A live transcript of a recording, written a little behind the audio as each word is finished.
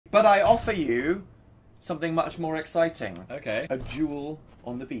But I offer you something much more exciting. Okay. A duel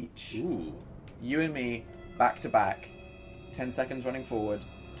on the beach. Ooh. You and me, back to back. 10 seconds running forward,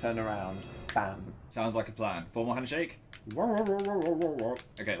 turn around, bam. Sounds like a plan. Formal handshake.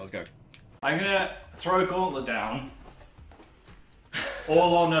 Okay, let's go. I'm gonna throw a gauntlet down.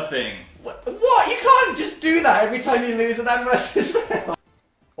 All or nothing. What? You can't just do that every time you lose an versus round.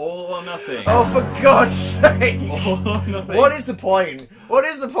 All or nothing. Oh, for God's sake! All or nothing. What is the point? What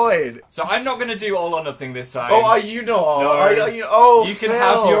is the point? So I'm not gonna do all or nothing this time. Oh, are you not? No. Are you? Oh, You can Phil.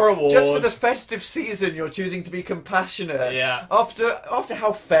 have your award. Just for the festive season, you're choosing to be compassionate. Yeah. After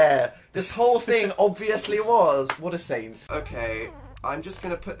how fair this whole thing obviously was. What a saint. Okay, I'm just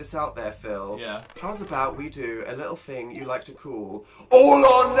gonna put this out there, Phil. Yeah. How's about we do a little thing you like to call all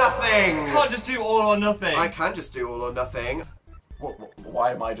or nothing? You can't just do all or nothing. I can just do all or nothing.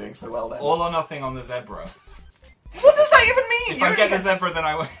 Why am I doing so well then? All or nothing on the zebra. What does that even mean? If I get the zebra, then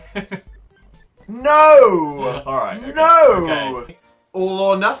I win. No! Alright. Okay. No! Okay. All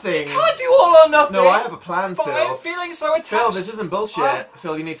or nothing. You can't do all or nothing. No, I have a plan, But Phil. I'm feeling so attached. Phil, this isn't bullshit.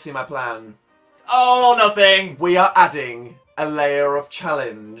 Phil, you need to see my plan. All or nothing. We are adding a layer of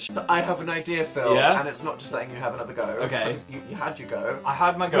challenge. So I have an idea, Phil, Yeah? and it's not just letting you have another go. Okay. Because you had your go. I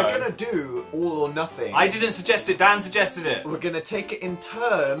had my go. We're gonna do all or nothing. I didn't suggest it. Dan suggested it. We're gonna take it in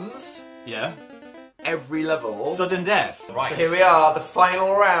turns, Yeah. every level. Sudden death. Right. So here we are, the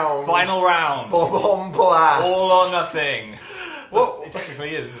final round. Final round. Bomb blast. All or nothing. Well, It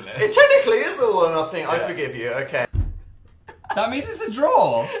technically is, isn't it? it technically is all or nothing. I Yeah. forgive you. Okay. That means it's a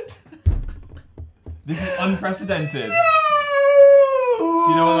draw. This is unprecedented. Do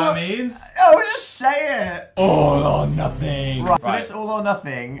you know what that means? Oh, just say it. All or nothing. Right. For this all or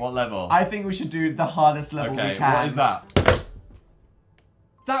nothing, What level? I think we should do the hardest level Okay, we can. what is that?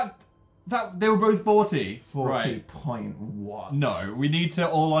 That they were both 40. 40.1. No, we need to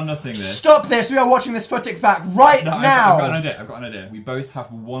all or nothing this. Stop this! We are watching this footage back right No, now! I've got an idea. We both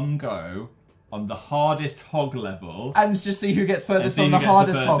have one go on the hardest hog level. And just see who gets and furthest see on who the gets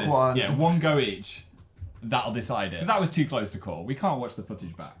hardest hog furthest. one. Yeah, one go each. That'll decide it. 'Cause that was too close to call. We can't watch the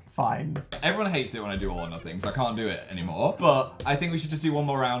footage back. Fine. Everyone hates it when I do all or nothing, so I can't do it anymore. But I think we should just do one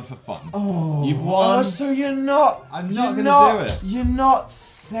more round for fun. Oh. You've won. Oh, so you're not. I'm not gonna do it. You're not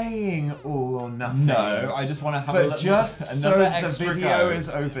saying all or nothing. No, I just want to have But just so another the extra video go. is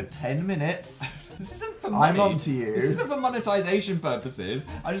over 10 minutes. This isn't for money. I'm on to you. This isn't for monetization purposes.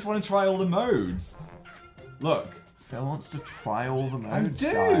 I just want to try all the modes. Look. Phil wants to try all the modes,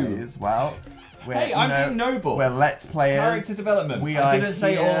 do. guys. Well, Hey, I'm being noble. We're Let's Players. Character development. We I are didn't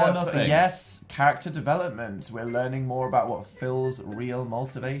say here all or for- nothing. yes, character development. We're learning more about what Phil's real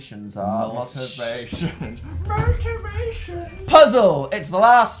motivations are. Motivation. Puzzle! It's the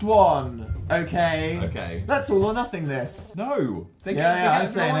last one. Okay. Okay. That's all or nothing this. No. They Yeah, get I'm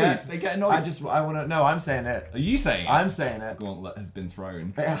saying annoyed. it. They get annoyed. I want to, no, I'm saying it. Are you saying it? I'm saying it. Gauntlet has been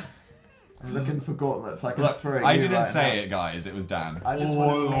thrown. Yeah. I'm looking for gauntlets. I can Look, throw it. I you didn't right say now. it, guys. It was Dan. I just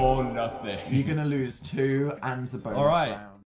all wanna- or nothing. You're gonna lose 2 and the bonus All right. round.